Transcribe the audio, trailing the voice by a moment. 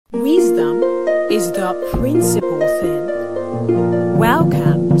Wisdom is the principal thing.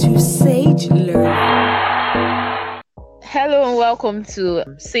 Welcome to Sage Learning. Hello and welcome to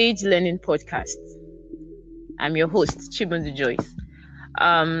Sage Learning Podcast. I'm your host, Chibundu Joyce.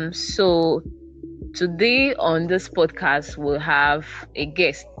 So today on this podcast, we'll have a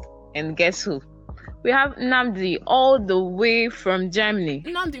guest. And guess who? We have Nnamdi all the way from Germany.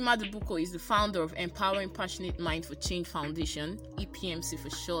 Nnamdi Madubuko is the founder of Empowering Passionate Mind for Change Foundation, EPMC for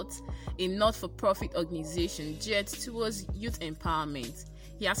short, a not-for-profit organization geared towards youth empowerment.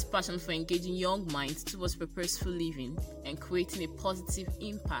 He has passion for engaging young minds towards purposeful living and creating a positive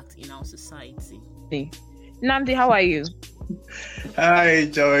impact in our society. Nnamdi, how are you? Hi,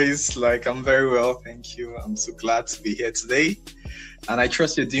 Joyce. I'm very well, thank you. I'm so glad to be here today. And I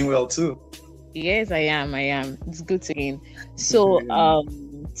trust you're doing well too. Yes, I am. It's good to be in. So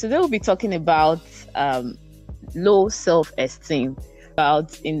today we'll be talking about low self-esteem.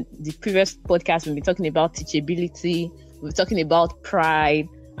 In the previous podcast, we'll be talking about teachability, we'll be talking about pride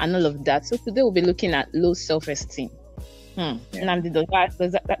and all of that. So today we'll be looking at low self-esteem. Nnamdi,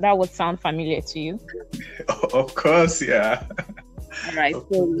 does that would sound familiar to you? Of course, yeah. All right.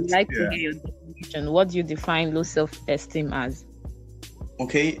 So we'd like to hear your definition. What do you define low self-esteem as?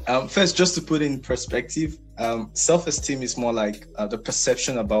 Okay, first, just to put in perspective, self-esteem is more like the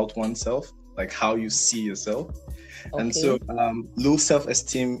perception about oneself, like how you see yourself. Okay. And so low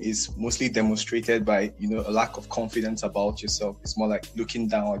self-esteem is mostly demonstrated by, a lack of confidence about yourself. It's more like looking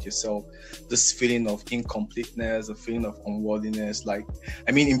down at yourself, this feeling of incompleteness, a feeling of unworthiness.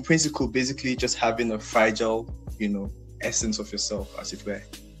 In principle, basically just having a fragile, essence of yourself, as it were.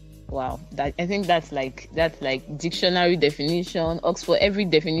 Wow, I think that's like dictionary definition, Oxford every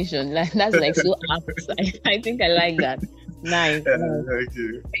definition. That's like so apt. I think I like that. Nice. Thank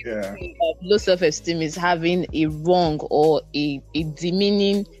you. Yeah. Low self-esteem is having a wrong or a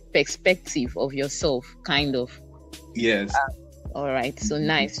demeaning perspective of yourself, kind of. Yes. All right. So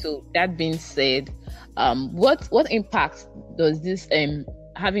nice. So that being said, what impact does this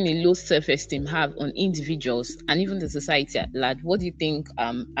having a low self-esteem have on individuals and even the society at large? What do you think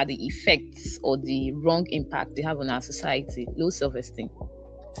are the effects or the wrong impact they have on our society? Low self-esteem.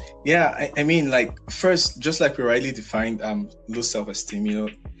 Yeah, first, just like we rightly defined low self-esteem,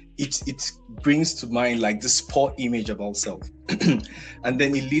 it brings to mind this poor image about self. And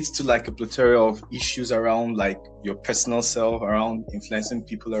then it leads to a plethora of issues around your personal self, around influencing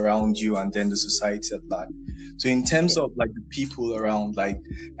people around you, and then the society at large. So in terms of the people around,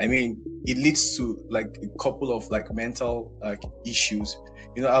 it leads to a couple of mental issues.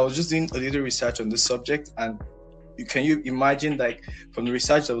 I was just doing a little research on this subject, and can you imagine from the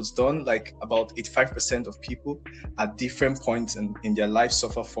research that was done, about 85% of people at different points in their life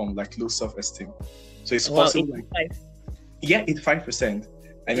suffer from low self-esteem. So it's possible. 85%.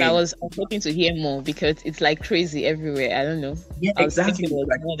 I was hoping to hear more because it's crazy everywhere. I don't know. Yeah, exactly.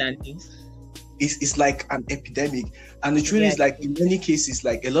 More than this. It's like an epidemic, and the truth is in many cases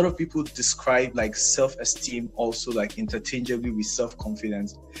a lot of people describe self-esteem also interchangeably with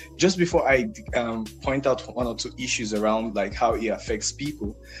self-confidence. Just before I point out one or two issues around how it affects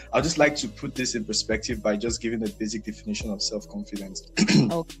people, I'd just like to put this in perspective by just giving a basic definition of self-confidence.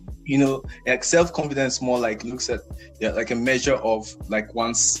 Okay. Self-confidence more looks at a measure of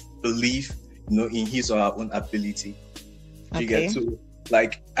one's belief in his or her own ability. You get to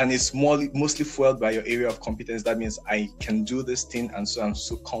and it's mostly fueled by your area of competence. That means I can do this thing, and so I'm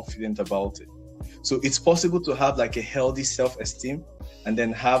so confident about it. So it's possible to have a healthy self-esteem and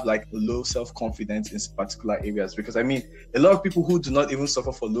then have low self-confidence in particular areas, because a lot of people who do not even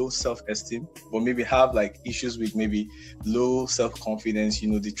suffer for low self-esteem, but maybe have issues with maybe low self-confidence,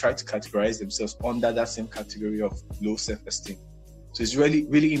 they try to categorize themselves under that same category of low self-esteem. So it's really,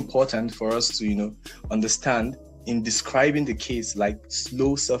 really important for us to, understand in describing the case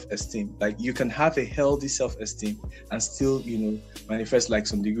low self-esteem. You can have a healthy self-esteem and still manifest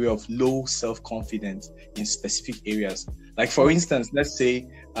some degree of low self-confidence in specific areas. For instance, let's say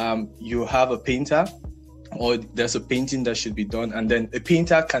you have a painter, or there's a painting that should be done, and then a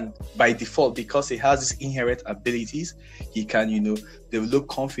painter can, by default, because he has these inherent abilities, he can develop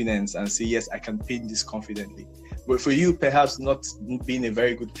confidence and say, yes, I can paint this confidently. But for you, perhaps not being a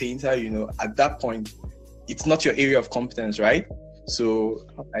very good painter, at that point, it's not your area of competence, right? So,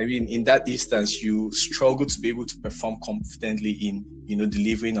 in that instance, you struggle to be able to perform confidently in,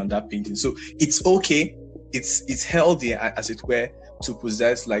 delivering on that painting. So it's okay. It's healthy, as it were, to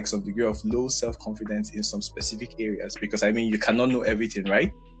possess some degree of low self-confidence in some specific areas, because you cannot know everything,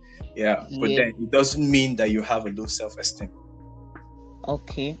 right? Yeah. But then it doesn't mean that you have a low self-esteem.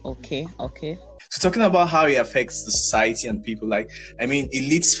 Okay. So talking about how it affects the society and people, like, I mean, it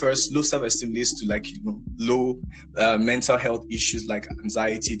leads first, low self-esteem leads to like, low mental health issues like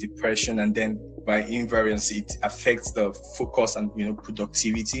anxiety, depression, and then by invariance, it affects the focus and,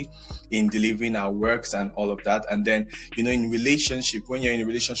 productivity in delivering our works and all of that. And then, in relationship, when you're in a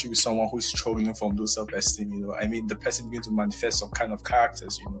relationship with someone who's struggling from low self-esteem, I mean, the person begins to manifest some kind of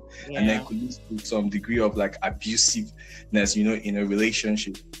characters, and then could lead to some degree of like abusiveness, in a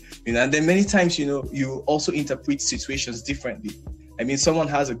relationship. And then many times, you also interpret situations differently. I mean, someone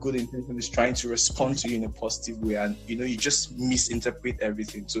has a good intention, is trying to respond to you in a positive way, and you just misinterpret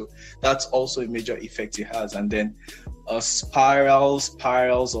everything. So that's also a major effect it has. And then spirals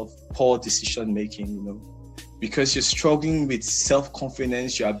of poor decision making, because you're struggling with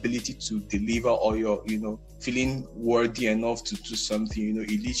self-confidence, your ability to deliver, or your, feeling worthy enough to do something, it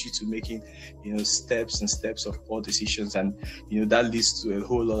leads you to making, steps and steps of poor decisions. And, that leads to a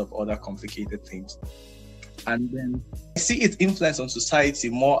whole lot of other complicated things. And then I see its influence on society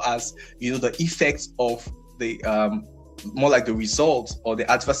more as, the effects of the, more like the result or the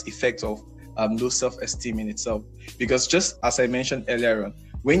adverse effect of low self-esteem in itself. Because just as I mentioned earlier on,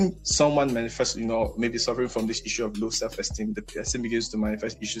 when someone manifests, maybe suffering from this issue of low self-esteem, the person begins to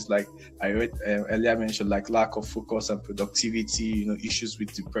manifest issues like I earlier mentioned, like lack of focus and productivity, issues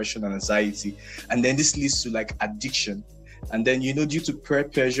with depression and anxiety. And then this leads to like addiction. And then, due to peer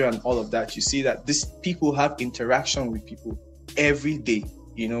pressure and all of that, you see that these people have interaction with people every day,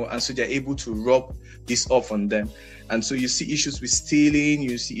 and so they're able to rub this off on them. And so you see issues with stealing,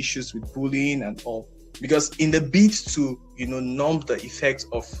 you see issues with bullying and all. Because in the bid to, numb the effects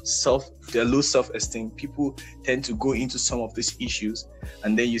of their low self-esteem, people tend to go into some of these issues.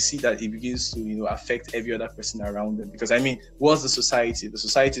 And then you see that it begins to, affect every other person around them. Because I mean, what's the society? The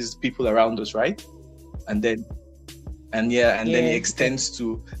society is people around us, right? And then it extends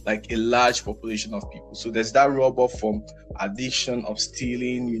to like a large population of people. So there's that rub-off from addiction, of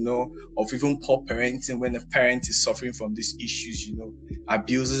stealing, of even poor parenting, when a parent is suffering from these issues,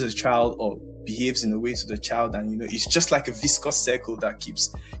 abuses a child or behaves in a way to the child. And, it's just like a viscous circle that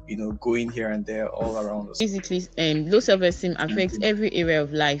keeps, going here and there all around us. Basically, low self-esteem affects every area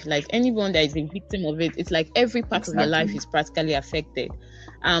of life. Like anyone that is a victim of it, it's like every part of your life is practically affected.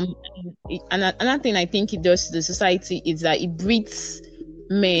 And another thing I think it does to the society is that it breeds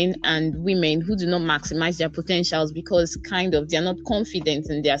men and women who do not maximize their potentials, because they're not confident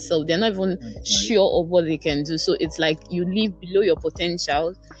in themselves. They're not even sure of what they can do. So it's like you live below your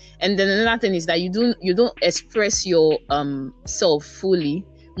potential. And then another thing is that you don't express your self fully.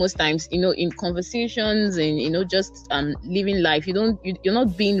 Most times, in conversations and, just living life, you're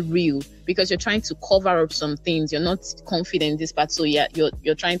not being real, because you're trying to cover up some things. You're not confident in this part. So yeah,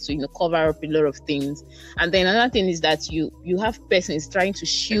 you're trying to, cover up a lot of things. And then another thing is that you have persons trying to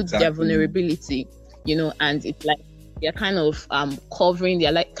shield their vulnerability, and it's like they're kind of covering,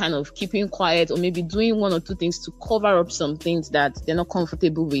 they're like kind of keeping quiet, or maybe doing one or two things to cover up some things that they're not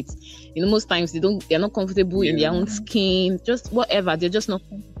comfortable with. Most times they're not comfortable in their own skin, just whatever, they're just not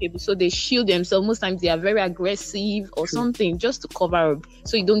comfortable. So they shield themselves. Most times they are very aggressive or something just to cover up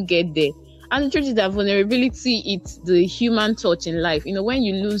so you don't get there. And the truth is that vulnerability, it's the human touch in life. When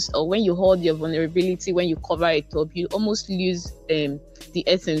you lose, or when you hold your vulnerability, when you cover it up, you almost lose the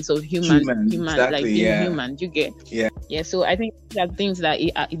essence of human, exactly, like being human. You get? Yeah. So I think that things that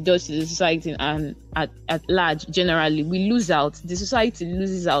it does to the society and at large, generally, we lose out. The society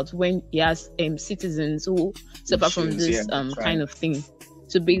loses out when it has citizens who suffer from this kind of thing.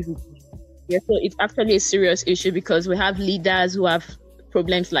 So basically, so it's actually a serious issue, because we have leaders who have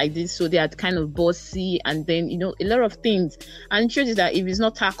problems like this, so they are kind of bossy, and then a lot of things. And the truth is that if it's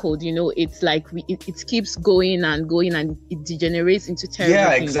not tackled, it's like it keeps going and it degenerates into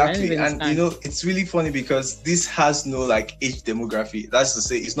terrible things. Exactly. And it's really funny, because this has no like age demography. That's to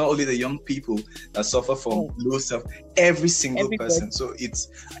say, it's not only the young people that suffer from low self, every single person. So it's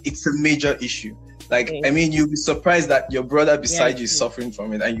a major issue. Like, I mean, you'll be surprised that your brother beside you is suffering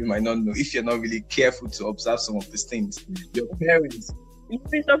from it, and you might not know if you're not really careful to observe some of these things. Your parents. You'd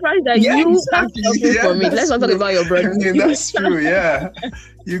be surprised that you are suffering from it. Let's not talk about your brother. That's true, yeah.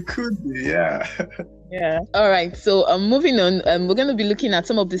 You could be, yeah. Yeah. All right. So moving on, we're going to be looking at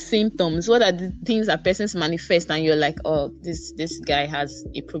some of the symptoms. What are the things that persons manifest and you're like, oh, this guy has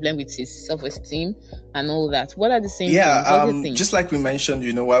a problem with his self-esteem and all that? What are the symptoms? Yeah, just like we mentioned,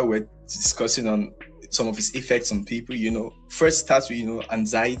 while we're discussing on some of its effects on people, first starts with,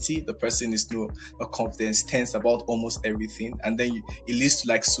 anxiety. The person is no confidence, tense about almost everything. And then it leads to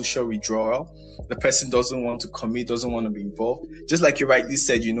like social withdrawal. The person doesn't want to commit, doesn't want to be involved. Just like you rightly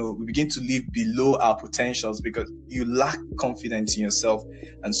said, we begin to live below our potentials because you lack confidence in yourself.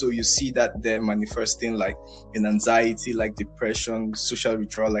 And so you see that they're manifesting like in anxiety, like depression, social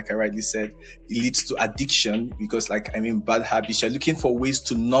withdrawal, like I rightly said. It leads to addiction because bad habits. You're looking for ways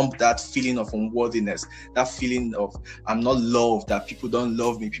to numb that feeling of unworthiness, that feeling of I'm not loved, that people don't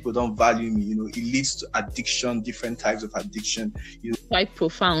love me, people don't value me. It leads to addiction, different types of addiction. Quite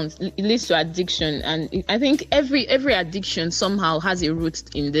profound. It leads to addiction, and I think every addiction somehow has a root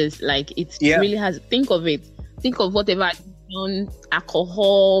in this. Like it really has. Think of it. Think of whatever addiction,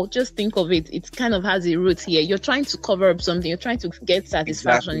 alcohol. Just think of it. It kind of has a root here. You're trying to cover up something. You're trying to get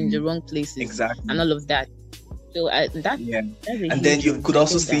satisfaction in the wrong places, and all of that. So and then you could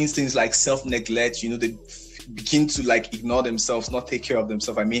also see things like self-neglect. They begin to like ignore themselves, not take care of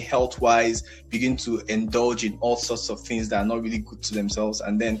themselves. health-wise, begin to indulge in all sorts of things that are not really good to themselves.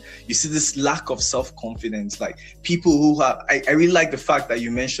 And then you see this lack of self-confidence. Like people who have, I really like the fact that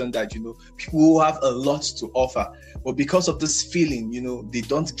you mentioned that, people who have a lot to offer, but because of this feeling, they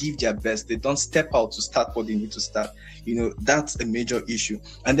don't give their best. They don't step out to start what they need to start. That's a major issue.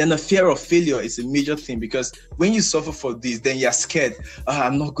 And then the fear of failure is a major thing, because when you suffer for this, then you're scared.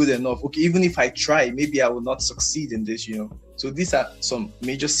 I'm not good enough. Okay, even if I try, maybe I will not succeed in this, So these are some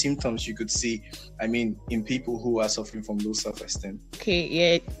major symptoms you could see, in people who are suffering from low self-esteem. Okay,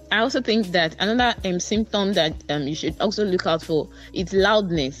 yeah. I also think that another symptom that you should also look out for is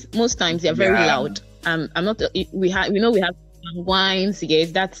loudness. Most times they're very loud. We have whines,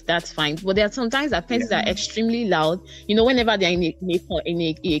 yes, that's fine. But there are sometimes that persons are extremely loud. Whenever they're in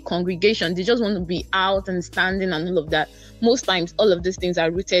a congregation, they just want to be out and standing and all of that. Most times, all of these things are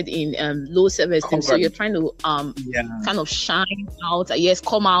rooted in low self-esteem. So you're trying to kind of shine out,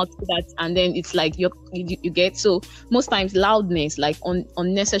 come out, and then it's like you get. So most times, loudness, like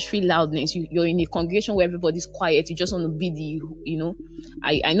unnecessary loudness. You're in a congregation where everybody's quiet. You just want to be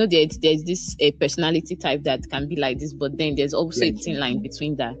I know there's this personality type that can be like this, but then there's also a thin line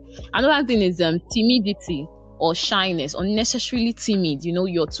between that. Another thing is timidity or shyness, unnecessarily timid.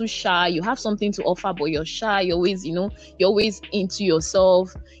 You're too shy. You have something to offer, but you're shy. You're always, you're always into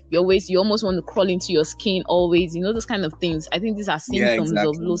yourself. You almost want to crawl into your skin always. Those kind of things. I think these are symptoms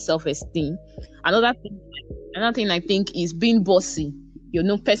of low self-esteem. Another thing I think is being bossy.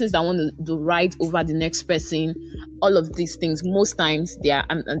 Persons that want to ride over the next person. All of these things, most times they are,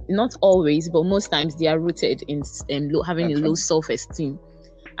 not always, but most times they are rooted in having a low self-esteem.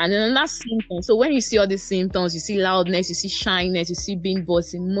 And then another symptom. So when you see all these symptoms, you see loudness, you see shyness, you see being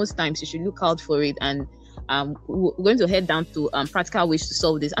bossy, most times you should look out for it. And we're going to head down to practical ways to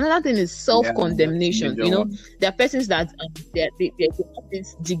solve this. Another thing is self-condemnation. There are persons that they have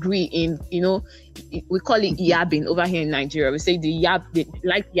this degree in, we call it yabbing over here in Nigeria. We say they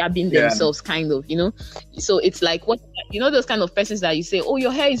like yabbing themselves, kind of, So it's like those kind of persons that you say, oh,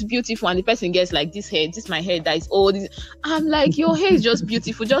 your hair is beautiful, and the person gets like, this my hair that is old. I'm like, your hair is just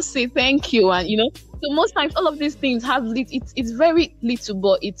beautiful. Just say thank you, and So most times, all of these things have it's very little,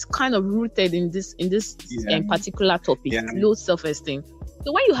 but it's kind of rooted in this particular topic, low self-esteem.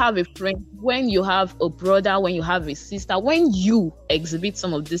 So when you have a friend, when you have a brother, when you have a sister, when you exhibit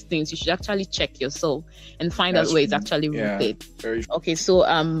some of these things, you should actually check yourself and find out where it's actually rooted. Okay, so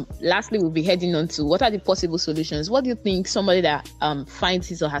lastly, we'll be heading on to what are the possible solutions. What do you think somebody that finds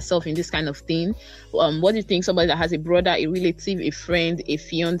his or herself in this kind of thing? What do you think somebody that has a brother, a relative, a friend, a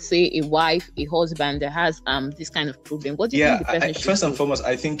fiance, a wife, a husband that has this kind of problem? What do you think the person should first do? And foremost,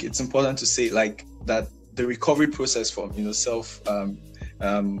 I think it's important to say like that the recovery process from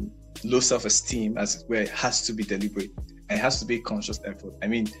low self-esteem, as where it has to be deliberate and it has to be a conscious effort.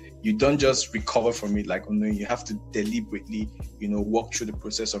 You don't just recover from it like you have to deliberately walk through the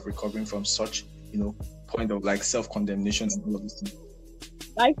process of recovering from such point of like self-condemnation and all of these things.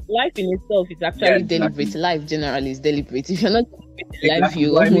 Life in itself is actually deliberate. Life generally is deliberate. If you're not life,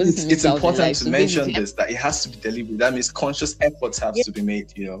 you almost it's important to mention this, that it has to be deliberate. That means conscious efforts have to be made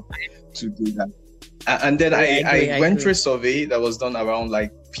to do that. And then I went through a survey that was done around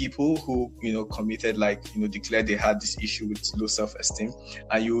like people who committed declared they had this issue with low self-esteem,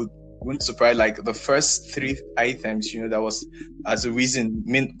 and you wouldn't surprise like the first 3 items that was as a reason,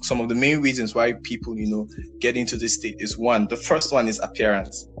 some of the main reasons why people get into this state is the first one is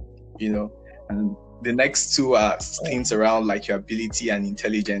appearance, and the next two are things around like your ability and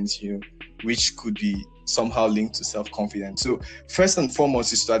intelligence, which could be somehow linked to self-confidence. So first and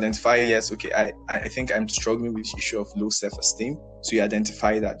foremost is to identify, yes, okay, I think I'm struggling with the issue of low self-esteem. So you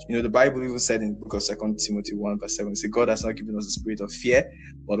identify that. The Bible even said in the book of 2 Timothy 1 verse 7, say God has not given us a spirit of fear,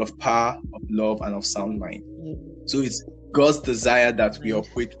 but of power, of love, and of sound mind. So it's God's desire that we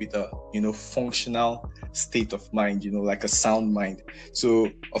operate with a, functional state of mind, like a sound mind. So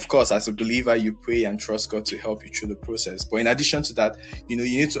of course, as a believer, you pray and trust God to help you through the process. But in addition to that, you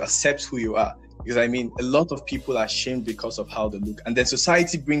need to accept who you are. Because a lot of people are shamed because of how they look. And then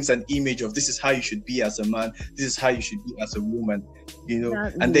society brings an image of this is how you should be as a man, this is how you should be as a woman,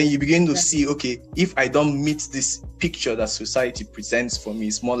 and then you begin to see, okay, if I don't meet this picture that society presents for me,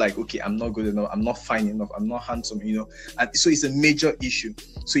 it's more like, okay, I'm not good enough, I'm not fine enough, I'm not handsome, and so it's a major issue.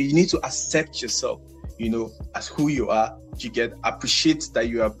 So you need to accept yourself, as who you are. You appreciate that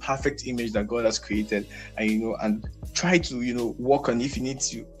you are a perfect image that God has created, and try to, work on if you need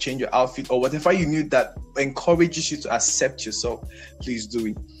to change your outfit or whatever you need that encourages you to accept yourself, please do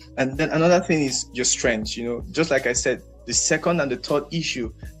it. And then another thing is your strengths, just like I said, the second and the third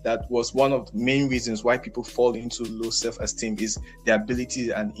issue that was one of the main reasons why people fall into low self-esteem is their ability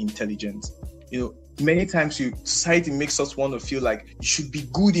and intelligence. Many times society makes us want to feel like you should be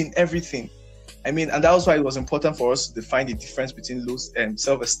good in everything. And that was why it was important for us to define the difference between low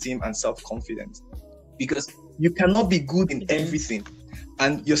self-esteem and self-confidence, because you cannot be good in everything.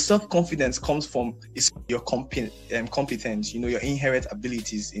 And your self-confidence comes from your competence, your inherent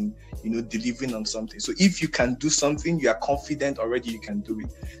abilities in, delivering on something. So if you can do something, you are confident already you can do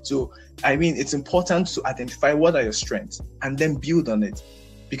it. So, it's important to identify what are your strengths and then build on it.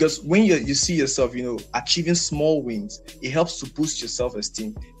 Because when you see yourself, achieving small wins, it helps to boost your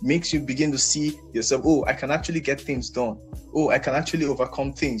self-esteem. Makes you begin to see yourself, oh, I can actually get things done. Oh, I can actually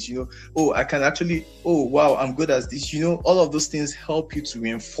overcome things, Oh, I can actually, oh, wow, I'm good at this. All of those things help you to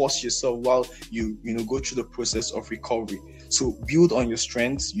reinforce yourself while you go through the process of recovery. So build on your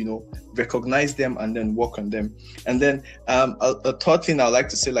strengths, recognize them and then work on them. And then a third thing I like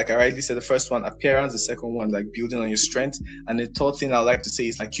to say, like I rightly said, the first one, appearance, the second one, like building on your strengths. And the third thing I like to say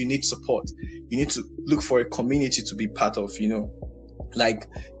is like you need support. You need to look for a community to be part of,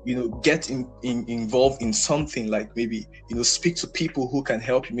 get involved in something, like maybe, speak to people who can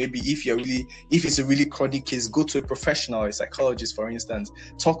help you. Maybe if it's a really chronic case, go to a professional, a psychologist, for instance,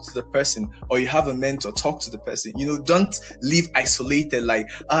 talk to the person, or you have a mentor, talk to the person. Don't live isolated, like,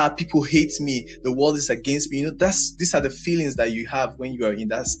 people hate me, the world is against me. These are the feelings that you have when you are in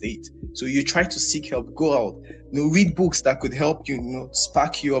that state. So you try to seek help, go out, read books that could help you,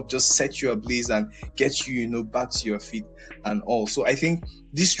 spark you up, just set you ablaze and get you, back to your feet and all. So I think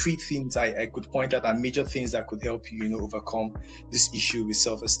these three things I could point out are major things that could help you, overcome this issue with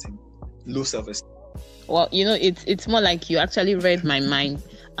self-esteem, low self-esteem. Well, it's more like you actually read my mind.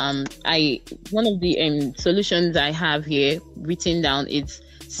 One of the solutions I have here written down is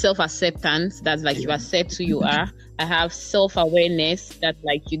self-acceptance. That's like you accept who you are. I have self-awareness. That's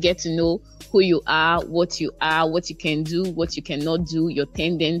like you get to know who you are, what you can do, what you cannot do, your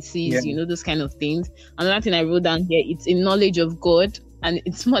tendencies, those kind of things. Another thing I wrote down here, it's a knowledge of God. And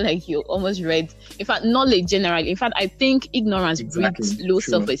it's more like you almost read, in fact, knowledge generally. In fact, I think ignorance breeds low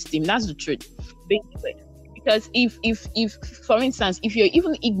self-esteem. That's the truth. Basically. Because if, for instance, if you're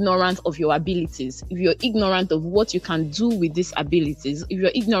even ignorant of your abilities, if you're ignorant of what you can do with these abilities, if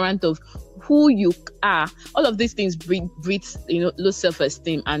you're ignorant of who you are, all of these things breeds low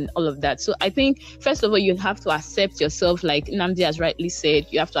self-esteem and all of that. So I think first of all you have to accept yourself, like Nnamdi has rightly said.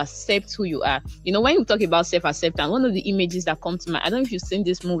 You have to accept who you are. When we talk about self-acceptance, one of the images that come to mind, I don't know if you've seen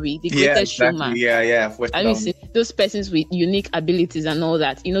this movie, The Greatest Showman. I mean, see those persons with unique abilities and all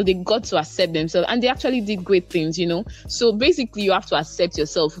that, they got to accept themselves and they actually did great things. So basically you have to accept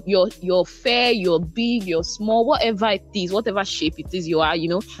yourself. You're fair, you're big, you're small, whatever it is, whatever shape it is you are.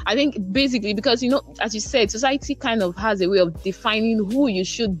 I think basically, because as you said, society kind of has a way of defining who you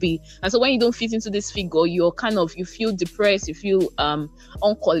should be, and so when you don't fit into this figure, you feel depressed, you feel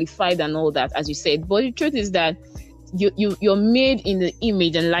unqualified and all that, as you said. But the truth is that you're made in the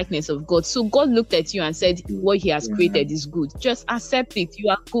image and likeness of God. So God looked at you and said, what he has created is good. Just accept it. You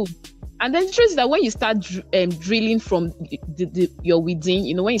are good. And then the truth is that when you start drilling from your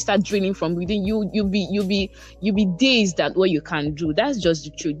within, when you start drilling from within, you'll be dazed at what you can do. That's just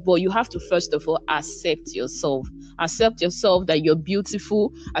the truth. But you have to first of all accept yourself. Accept yourself that you're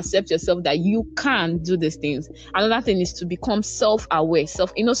beautiful. Accept yourself that you can do these things. Another thing is to become self-aware.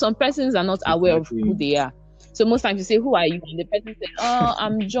 Some persons are not aware of who they are. So most times you say, "Who are you?" And the person says, "Oh,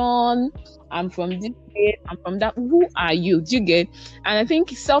 I'm John. I'm from this place. I'm from that." Who are you? Do you get? And I think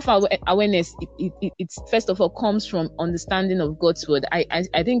self-awareness, it's first of all comes from understanding of God's word.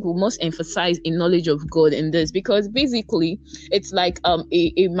 I think we must emphasize a knowledge of God in this, because basically it's like a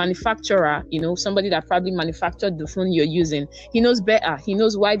manufacturer, somebody that probably manufactured the phone you're using. He knows better. He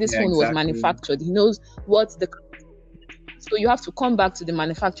knows why this phone was manufactured. He knows what the. So you have to come back to the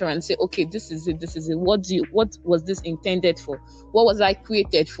manufacturer and say, okay, this is it. What was this intended for? What was I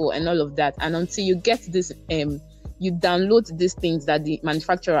created for? And all of that. And until you get this, you download these things that the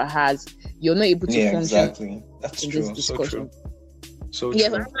manufacturer has, you're not able to function. Exactly. That's true. So true. So yeah,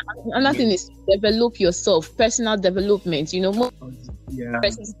 true. Another thing is develop yourself, personal development. Most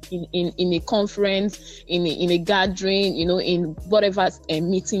persons in a conference, in a gathering, in whatever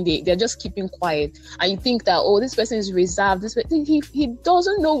meeting, they're just keeping quiet, and you think that, oh, this person is reserved. This person, he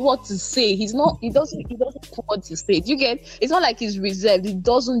doesn't know what to say. He doesn't know what to say. Do you get? It's not like he's reserved. He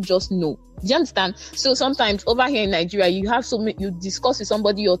doesn't just know. Do you understand? So sometimes over here in Nigeria, you discuss with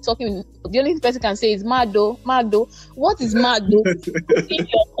somebody, you're talking, the only person can say is Mado. What is Mado?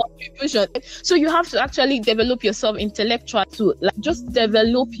 Your contribution. So you have to actually develop yourself intellectually to just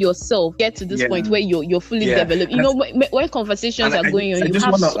develop yourself, get to this point where you're fully developed. When conversations are going on, I just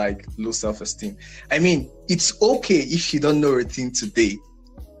want to low self-esteem. I mean, it's okay if you don't know a thing today,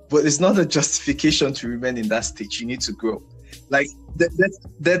 but it's not a justification to remain in that stage. You need to grow. Like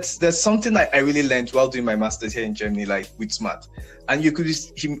that's something I really learned while doing my master's here in Germany, like with SMART. And he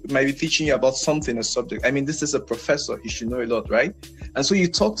might be teaching you about a subject. I mean, this is a professor, he should know a lot, right? And so you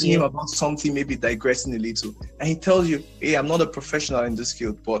talk to him about something, maybe digressing a little, and he tells you, hey, I'm not a professional in this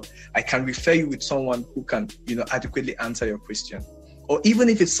field, but I can refer you with someone who can, adequately answer your question. Or even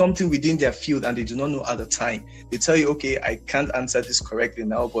if it's something within their field and they do not know at the time, they tell you, okay, I can't answer this correctly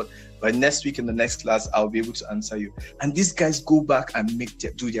now, but by next week in the next class, I'll be able to answer you. And these guys go back and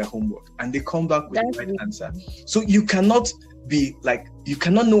do their homework, and they come back with the right answer. So you cannot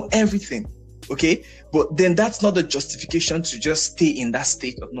know everything, okay? But then that's not a justification to just stay in that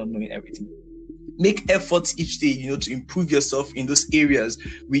state of not knowing everything. Make efforts each day, to improve yourself in those areas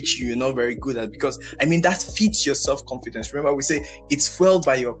which you're not very good at, because that feeds your self-confidence. Remember, we say it's fueled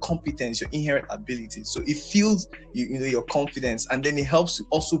by your competence, your inherent ability. So it fuels your confidence, and then it helps to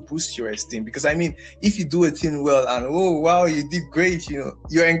also boost your esteem. Because if you do a thing well and oh wow, you did great,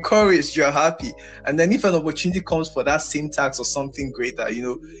 you're encouraged, you're happy. And then if an opportunity comes for that same task or something greater,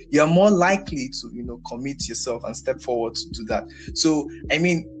 you're more likely to commit yourself and step forward to do that. So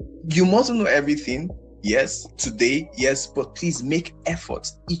you mustn't know everything, yes, today, yes, but please make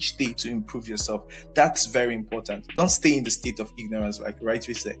efforts each day to improve yourself. That's very important. Don't stay in the state of ignorance, like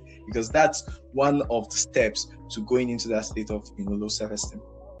rightly said, because that's one of the steps to going into that state of low self-esteem.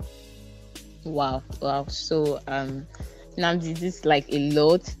 Wow. So Nnamdi, this is like a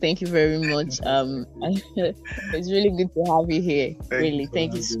lot. Thank you very much. It's really good to have you here.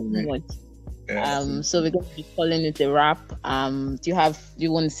 Thank you so much. So we're going to be calling it a wrap. Do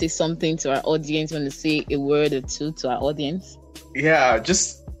you want to say something to our audience? You want to say a word or two to our audience? Yeah,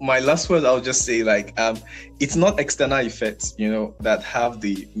 just my last word, I'll just say it's not external effects, that have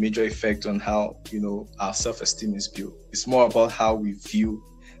the major effect on how, our self-esteem is built. It's more about how we view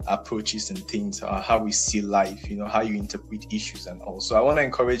approaches and things, how we see life, how you interpret issues and all. So I want to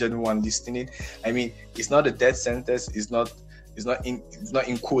encourage everyone listening. It's not a death sentence. It's not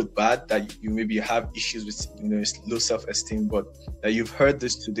in quote bad that you maybe have issues with low self-esteem, but that you've heard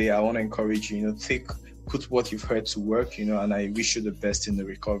this today. I want to encourage you, put what you've heard to work, and I wish you the best in the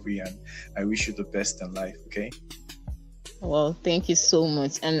recovery, and I wish you the best in life. Okay. Well, thank you so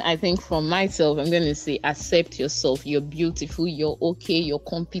much. And I think for myself, I'm going to say, accept yourself. You're beautiful. You're okay. You're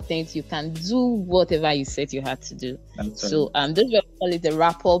competent. You can do whatever you said you had to do. So this will call it the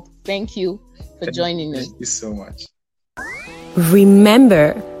wrap up. Thank you for joining me. Thank you so much.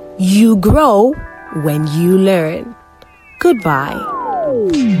 Remember, you grow when you learn. Goodbye.